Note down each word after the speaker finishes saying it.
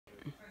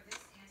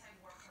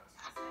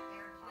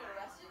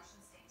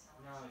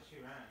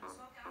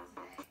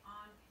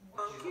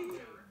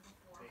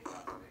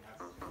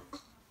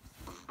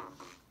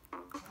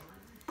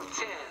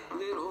10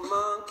 little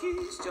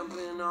monkeys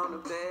jumping on a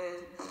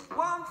bed.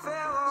 One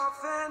fell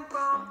off and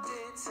bumped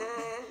its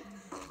head.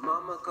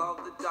 Mama called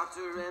the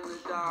doctor and the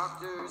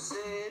doctor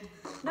said,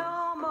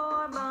 no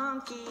more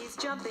monkeys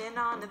jumping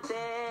on the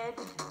bed.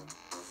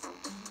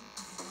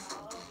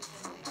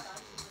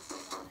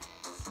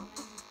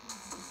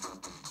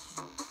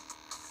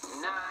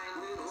 Nine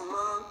little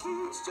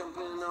monkeys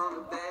jumping on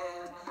a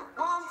bed.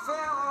 One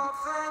fell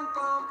off and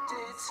bumped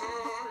its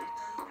head.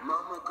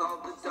 Mama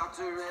called the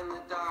doctor and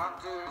the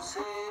doctor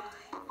said,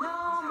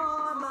 no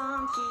more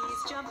monkeys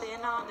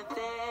jumping on the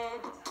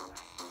bed.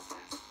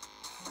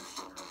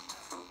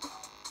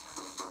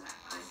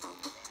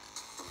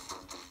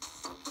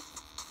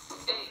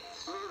 Eight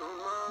little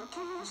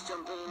monkeys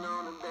jumping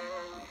on a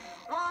bed.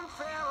 One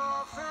fell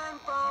off and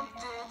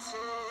bumped its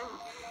head.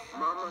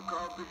 Mama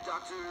called the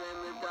doctor and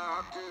the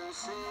doctor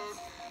said,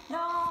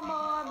 no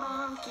more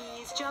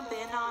monkeys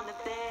jumping on the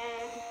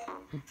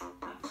bed.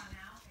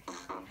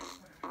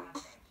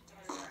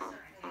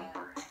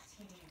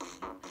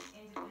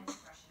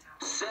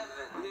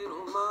 Seven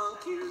little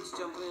monkeys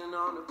jumping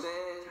on a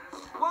bed.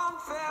 One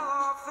fell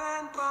off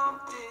and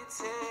bumped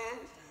its head.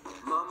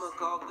 Mama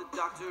called the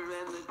doctor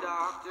and the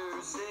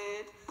doctor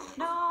said,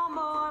 no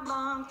more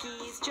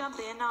monkeys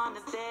jumping on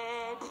the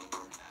bed.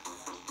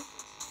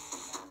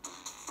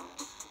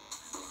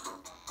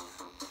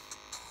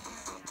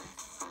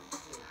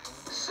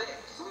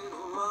 Six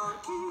little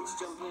monkeys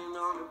jumping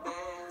on a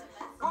bed.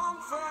 One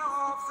fell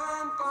off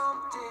and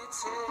bumped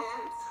its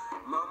head.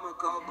 Mama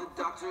called the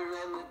doctor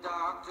and the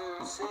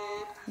doctor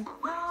said,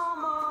 no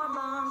more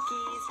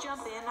monkeys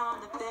jumping on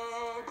the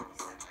bed.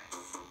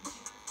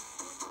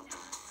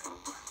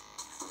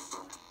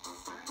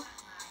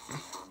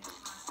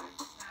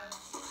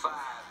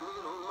 Five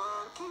little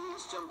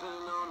monkeys jumping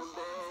on a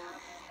bed.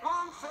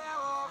 One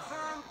fell off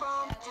and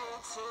bumped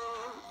its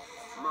head.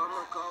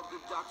 Mama called the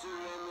doctor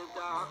and the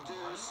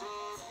doctor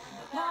said,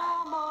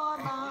 no more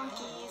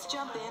monkeys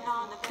jumping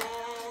on the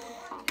bed.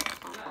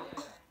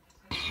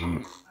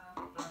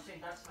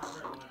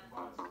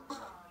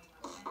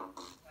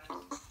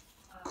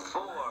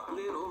 Four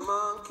little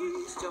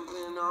monkeys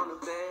jumping on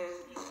a bed.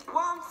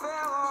 One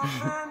fell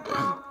off and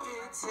bumped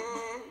its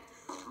head.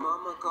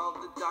 Mama called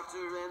the doctor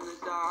and the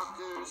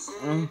doctor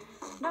said,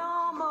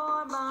 no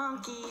more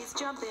monkeys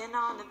jumping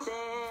on the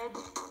bed.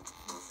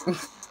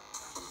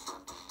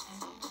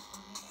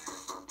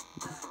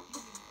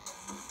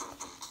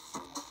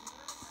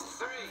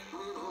 Three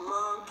little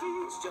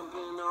monkeys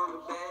jumping on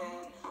a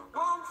bed.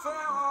 One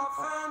fell off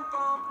and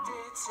bumped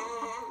its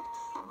head.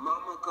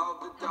 Mama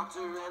called the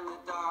doctor and the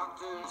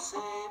doctor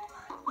said,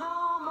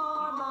 no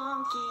more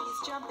monkeys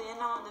jumping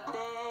on the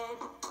bed.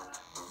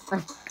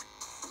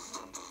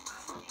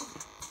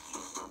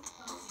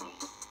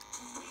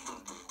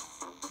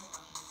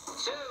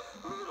 Two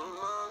little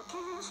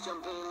monkeys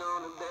jumping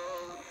on a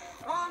bed.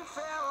 One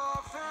fell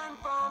off and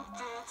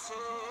bumped its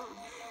head.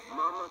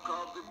 Mama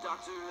called the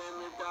doctor and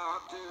the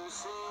doctor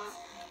said,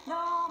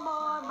 no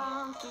more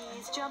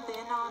monkeys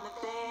jumping on the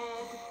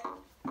bed.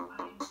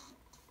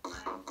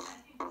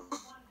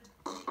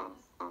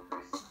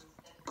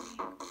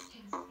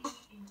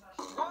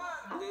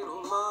 One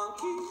little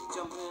monkey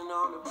jumping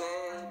on a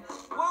bed.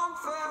 One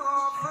fell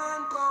off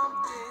and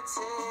bumped its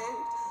head.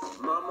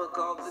 Mama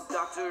called the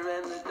doctor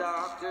and the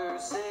doctor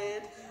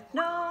said,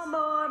 no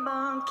more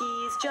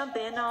monkeys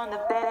jumping on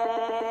the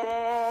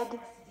bed.